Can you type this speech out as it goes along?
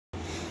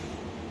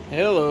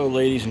Hello,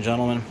 ladies and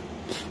gentlemen.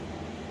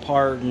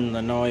 Pardon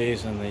the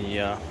noise and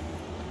the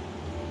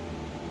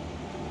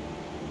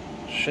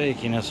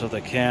shakiness of the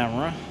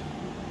camera.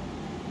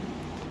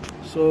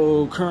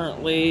 So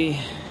currently,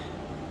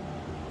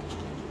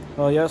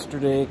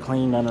 yesterday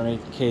cleaned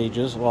underneath the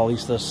cages, well, at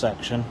least this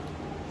section.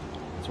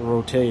 It's a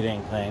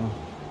rotating thing.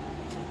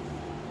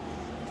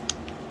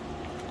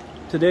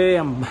 Today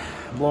I'm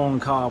blowing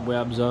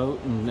cobwebs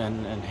out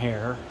and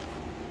hair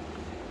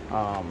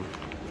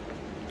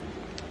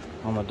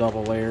on the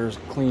double layers,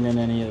 cleaning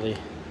any of the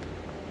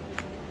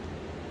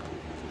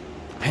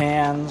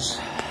pans,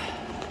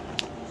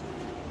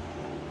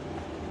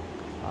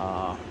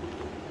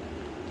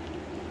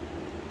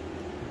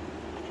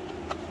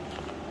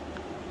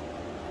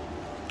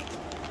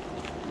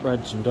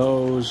 breads and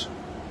doughs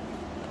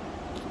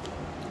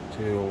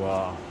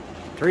to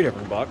 3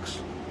 different bucks.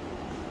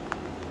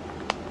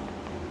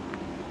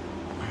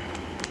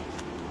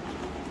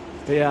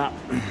 But yeah,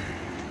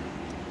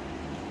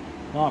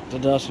 knocked the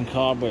dust and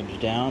cobwebs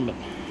down, but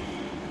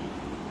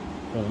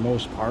for the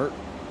most part,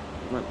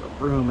 went the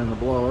broom and the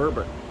blower,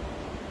 but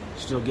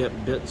still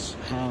get bits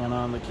hanging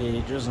on the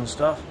cages and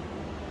stuff.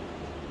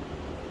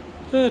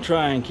 To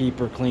try and keep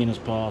her clean as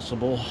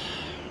possible.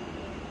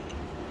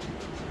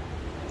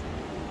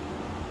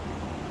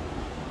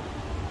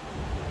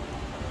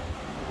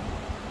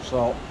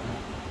 So,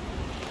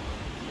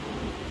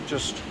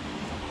 just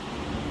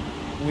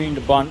weaned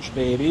a bunch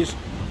babies.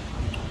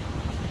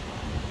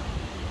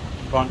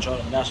 Bunch out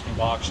of the nesting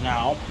box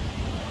now.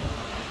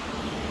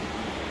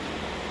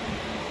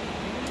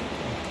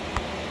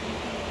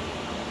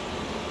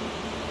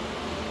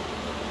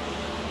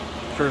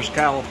 First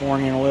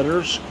Californian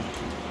litters.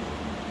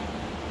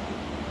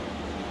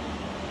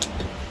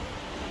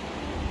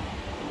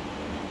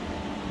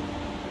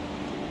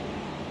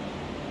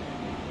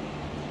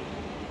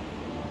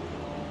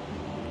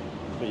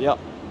 But yep.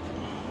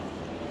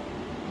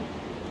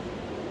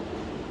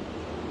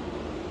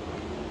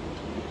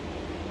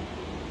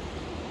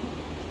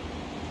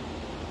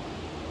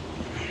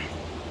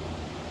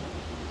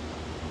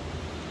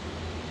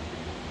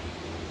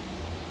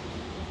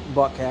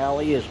 Buck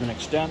Alley has been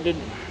extended.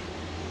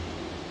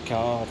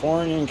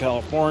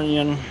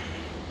 Californian,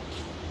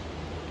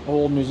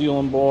 old New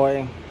Zealand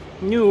boy,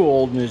 new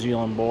old New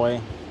Zealand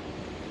boy,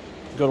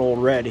 good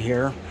old Red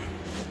here.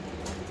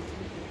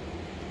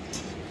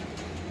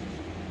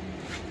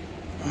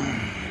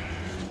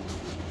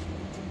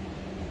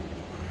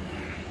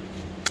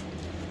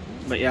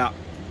 But yeah,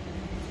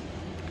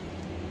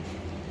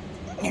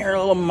 you're a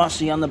little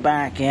mussy on the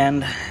back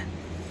end.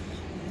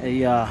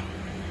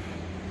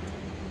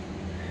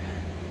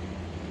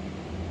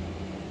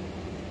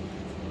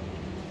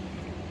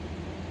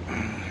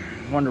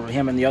 Wonder if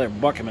him and the other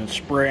buck have been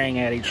spraying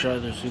at each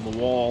other through the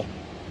wall.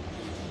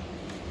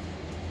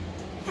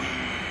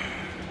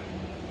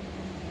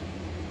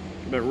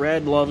 But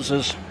Red loves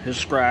his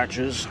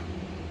scratches.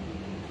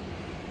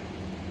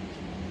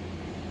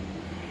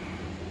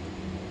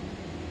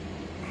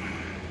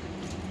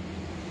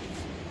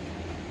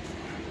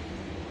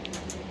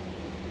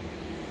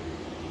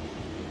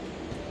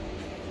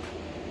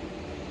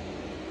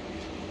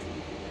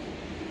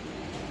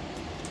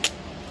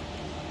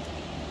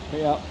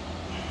 Yeah.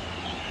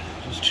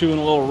 Just chewing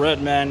a little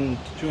Red Man,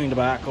 chewing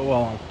tobacco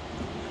while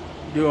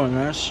I'm doing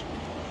this.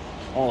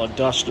 All the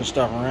dust and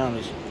stuff around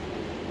is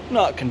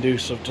not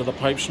conducive to the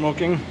pipe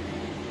smoking.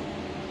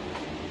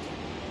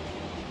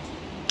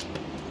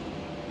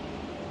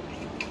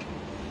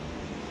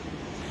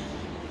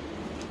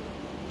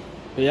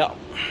 But yeah,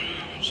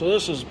 so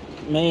this is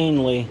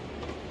mainly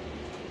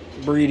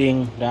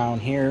breeding down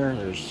here.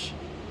 There's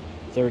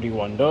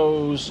 31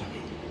 does.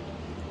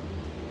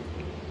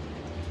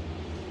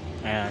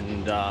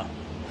 And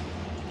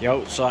the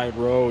outside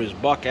row is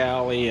Buck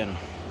Alley and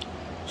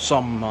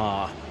some,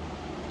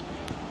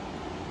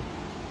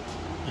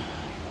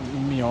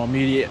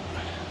 immediate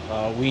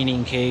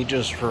weaning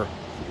cages for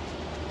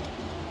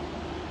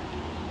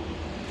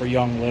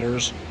young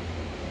litters.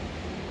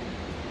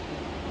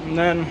 And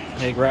then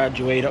they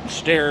graduate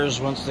upstairs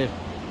once they've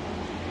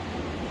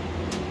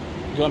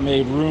got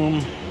made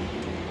room.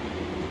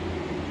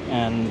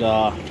 And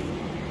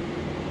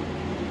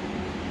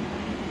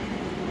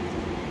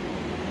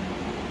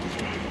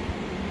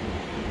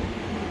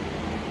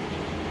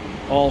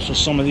also,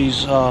 some of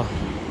these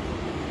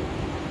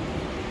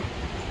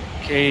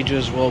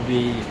cages will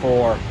be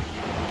for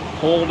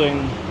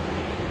holding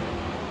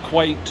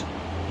quite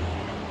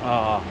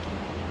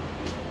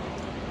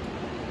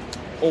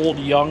old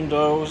young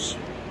does.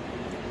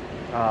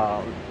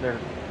 They're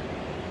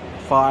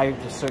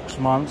 5 to 6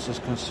 months is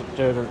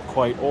considered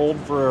quite old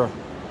for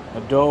a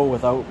doe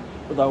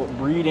without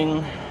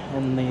breeding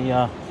in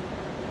the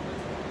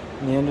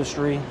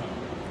industry.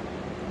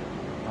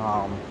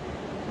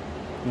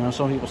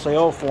 Some people say,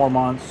 oh, 4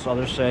 months.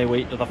 Others say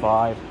wait to the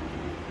 5.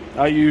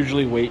 I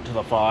usually wait to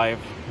the 5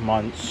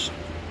 months.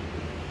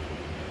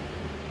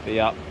 But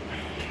yeah.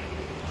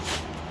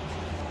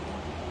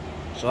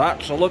 So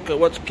that's a look at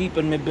what's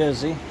keeping me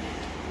busy.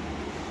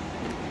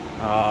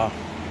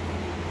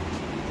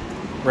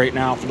 right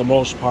now for the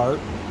most part.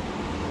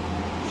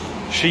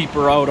 Sheep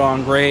are out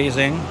on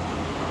grazing.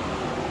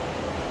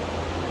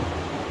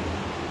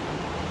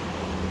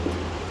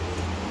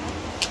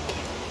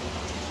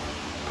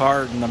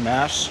 Pardon the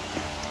mess.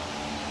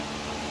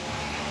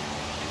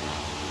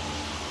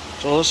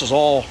 So this is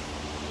all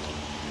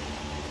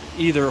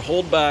either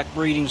holdback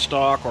breeding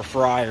stock or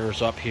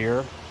Fryers up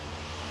here.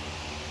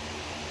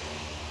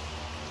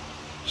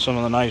 Some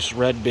of the nice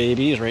red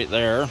babies right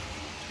there.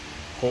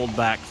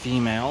 Holdback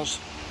females.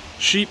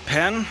 Sheep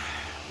pen.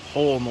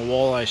 Hole in the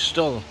wall I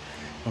still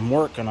am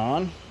working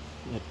on.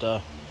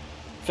 It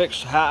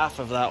fixed half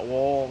of that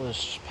wall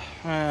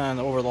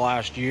over the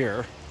last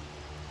year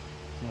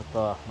with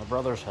my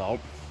brother's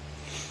help.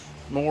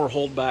 More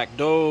holdback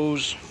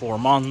does, 4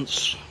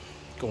 months,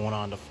 going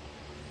on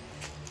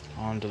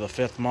to the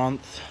 5th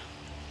month.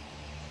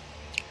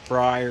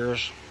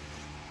 Fryers.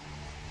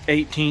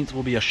 18th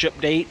will be a ship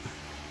date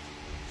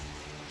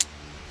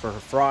for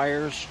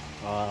Fryers.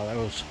 That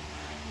was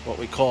what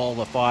we call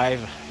the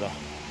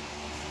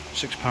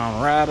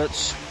 6-pound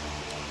rabbits.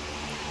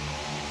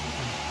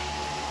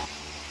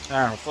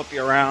 I'll flip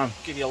you around,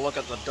 give you a look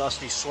at the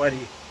dusty,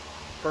 sweaty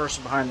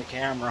person behind the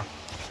camera.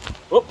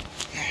 Whoop!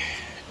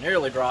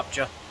 Nearly dropped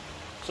you.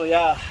 So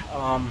yeah,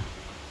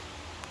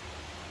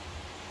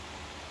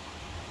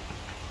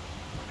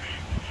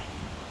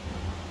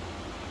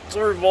 it's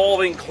a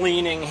revolving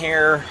cleaning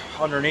here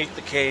underneath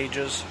the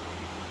cages.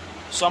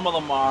 Some of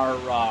them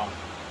are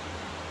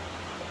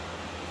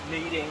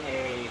needing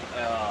a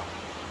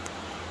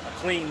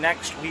clean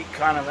next week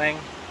kind of thing.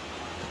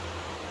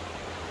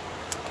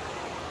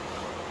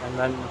 And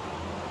then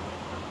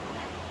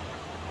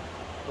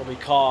they'll be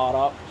caught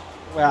up.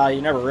 Well,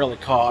 you never really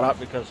caught up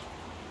because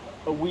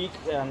a week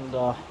and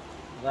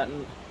that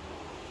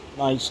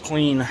nice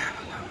clean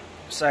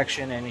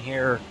section in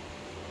here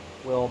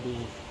will be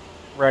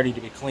ready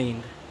to be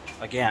cleaned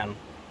again.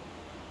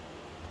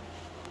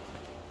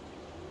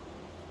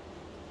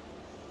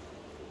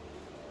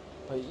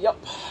 But yep,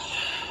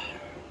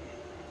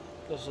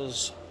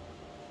 this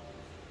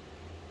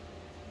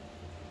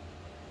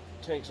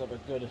takes up a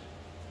good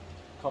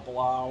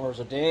couple hours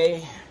a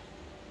day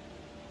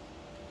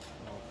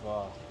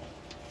of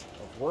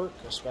work,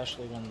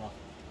 especially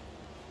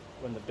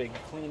when the big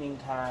cleaning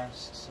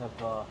tasks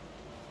have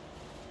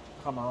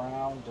come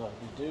around to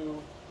be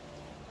due.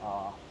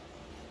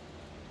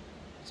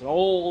 It's an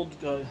old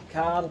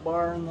cattle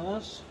barn,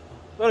 this,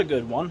 but a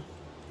good one.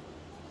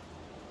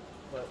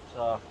 But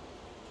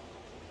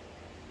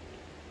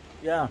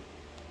yeah.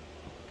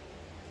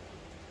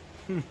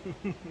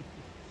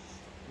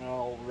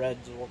 Well,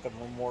 Red's looking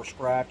for more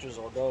scratches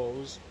or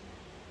goes.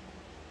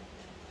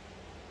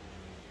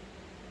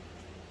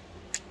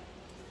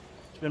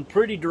 It's been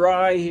pretty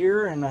dry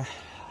here, and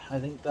I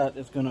think that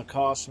is going to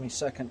cost me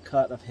second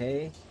cut of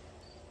hay.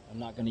 I'm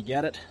not going to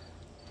get it.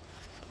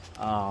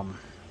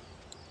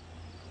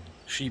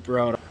 Sheep are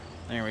out.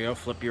 There we go,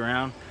 flip you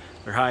around.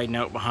 They're hiding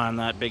out behind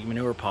that big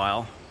manure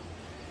pile.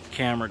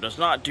 Camera does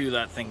not do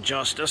that thing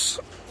justice.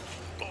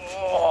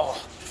 Oh,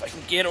 if I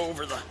can get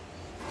over the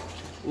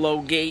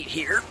low gate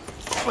here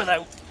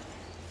without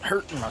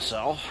hurting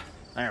myself.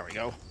 There we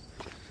go.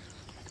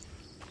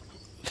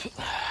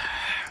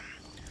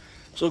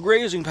 So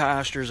grazing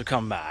pastures have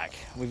come back.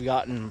 We've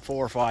gotten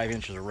 4 or 5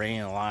 inches of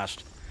rain in the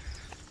last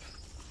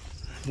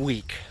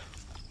week.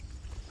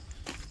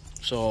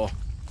 So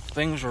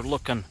things are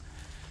looking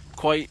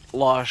quite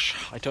lush.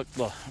 I took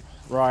the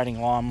riding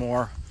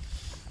lawnmower,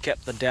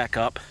 kept the deck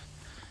up,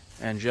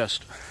 and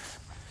just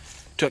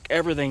took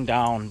everything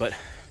down, but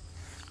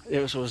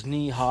it was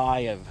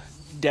knee-high of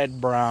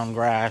dead brown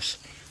grass,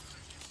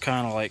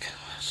 kind of like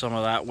some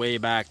of that way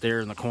back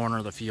there in the corner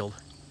of the field.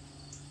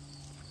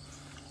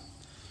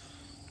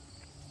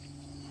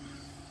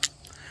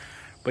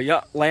 But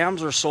yeah,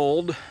 lambs are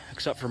sold,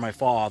 except for my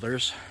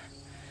father's.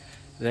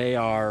 They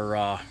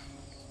are,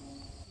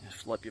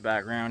 just flip you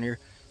back around here.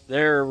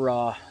 They're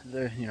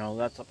you know,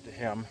 that's up to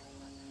him.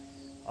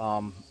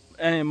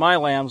 And my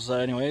lambs,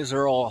 anyways,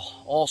 they're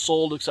all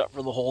sold except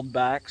for the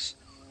holdbacks.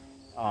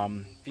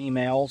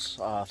 Females,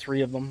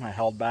 3 of them I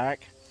held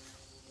back,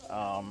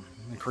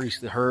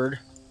 increased the herd,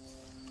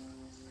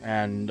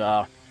 and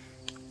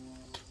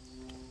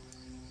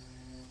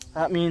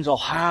that means I'll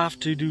have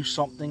to do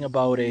something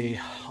about a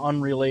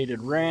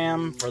unrelated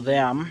ram for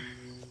them.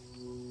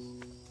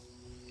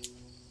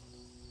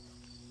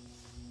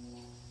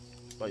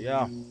 But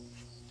yeah,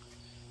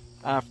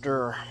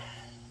 after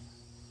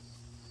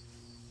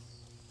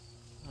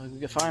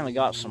we finally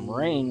got some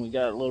rain, we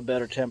got a little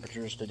better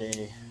temperatures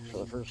today for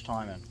the first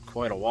time in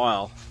quite a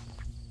while.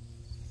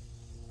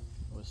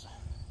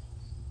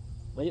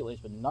 Lately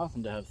it's been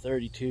nothing to have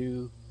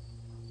 32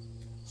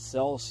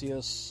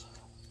 Celsius,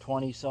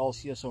 20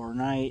 Celsius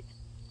overnight.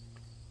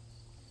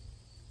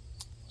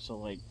 So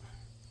like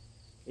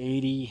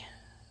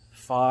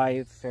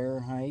 85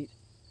 Fahrenheit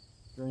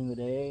during the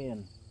day,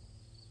 and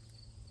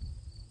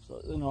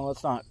so, you know,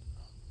 it's not,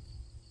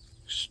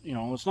 you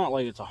know, it's not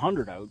like it's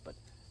 100 out, but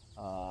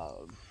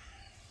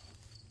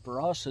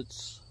for us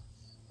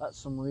that's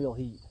some real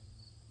heat.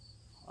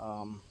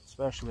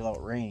 especially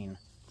without rain.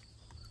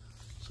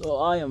 So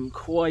I am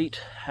quite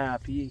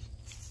happy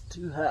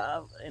to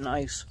have a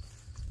nice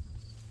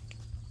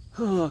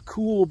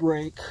cool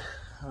break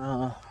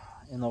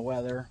in the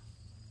weather.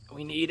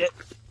 We need it.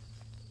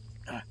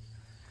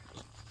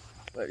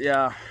 But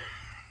yeah,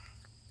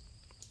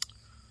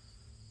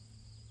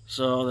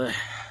 so I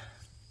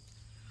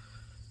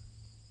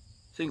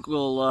think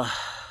we'll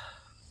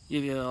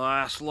give you the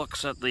last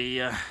looks at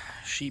the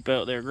sheep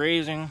out there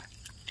grazing.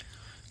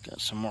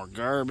 Got some more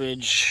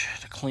garbage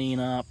to clean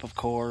up, of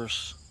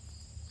course.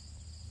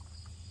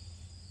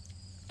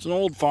 It's an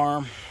old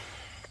farm.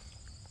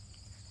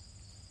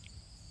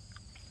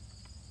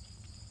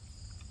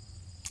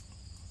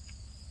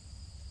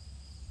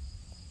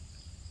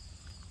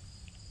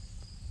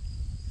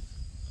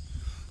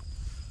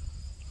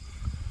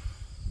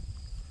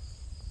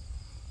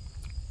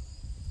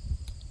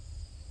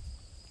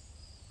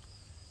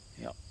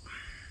 Yep.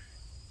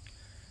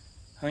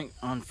 I think,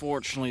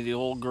 unfortunately, the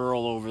old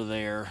girl over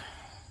there,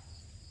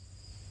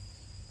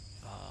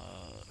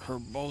 her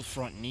both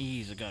front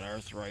knees have got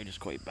arthritis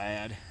quite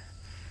bad.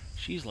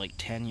 She's like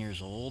 10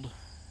 years old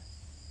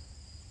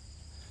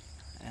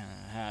and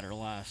had her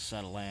last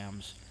set of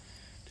lambs.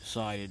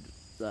 Decided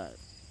that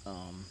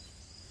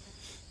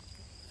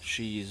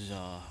she's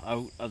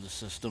out of the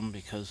system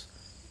because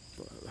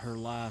her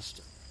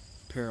last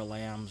pair of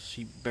lambs,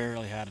 she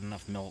barely had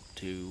enough milk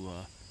to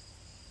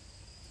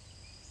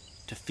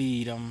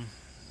feed them,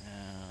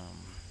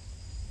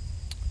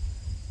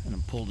 and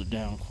it pulled it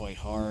down quite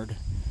hard.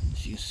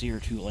 So you can see her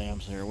 2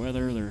 lambs there.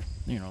 Whether they're,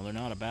 you know, they're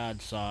not a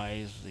bad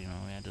size. You know,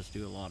 we had to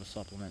do a lot of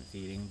supplement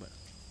feeding, but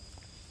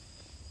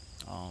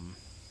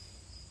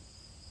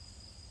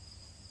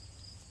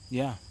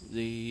yeah,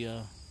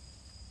 the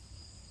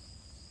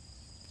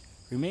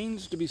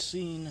remains to be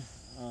seen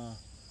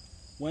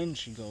when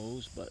she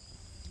goes, but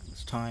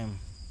it's time.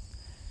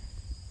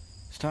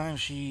 It's time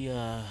she, you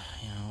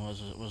know,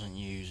 wasn't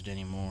used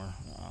anymore.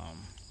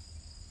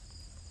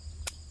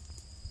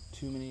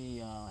 Too many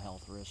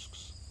health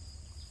risks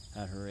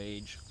at her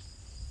age.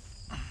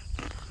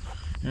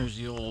 There's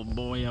the old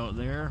boy out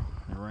there,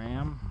 the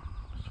ram.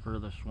 It's the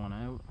furthest one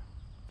out,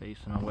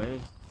 facing away.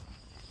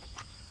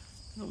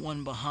 The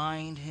one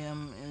behind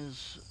him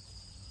is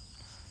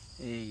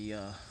a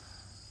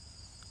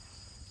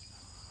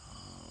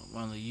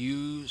one of the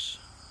ewes,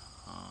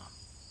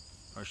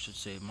 or I should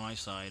say my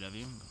side of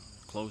him,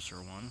 closer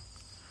one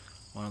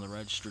of the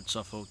registered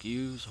Suffolk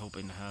ewes,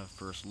 hoping to have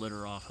first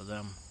litter off of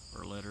them,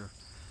 or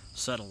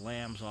set of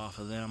lambs off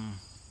of them,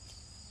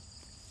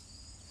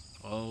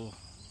 oh,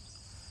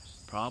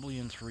 probably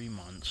in 3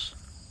 months.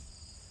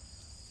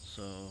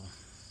 So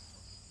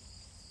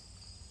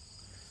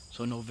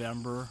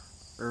November,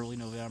 early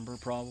November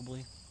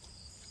probably.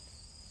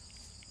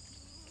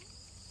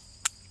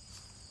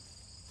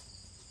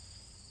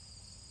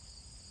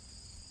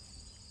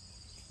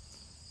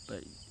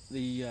 But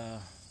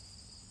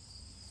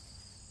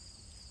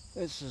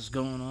this is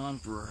going on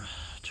for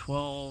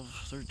 12,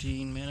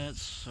 13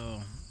 minutes,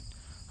 so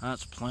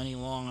that's plenty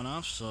long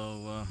enough.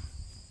 So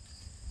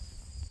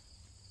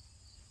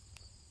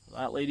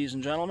that, ladies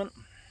and gentlemen,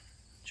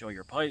 enjoy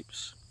your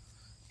pipes,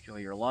 enjoy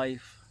your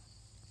life,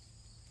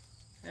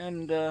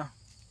 and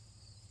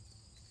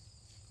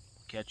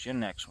catch you in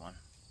the next one.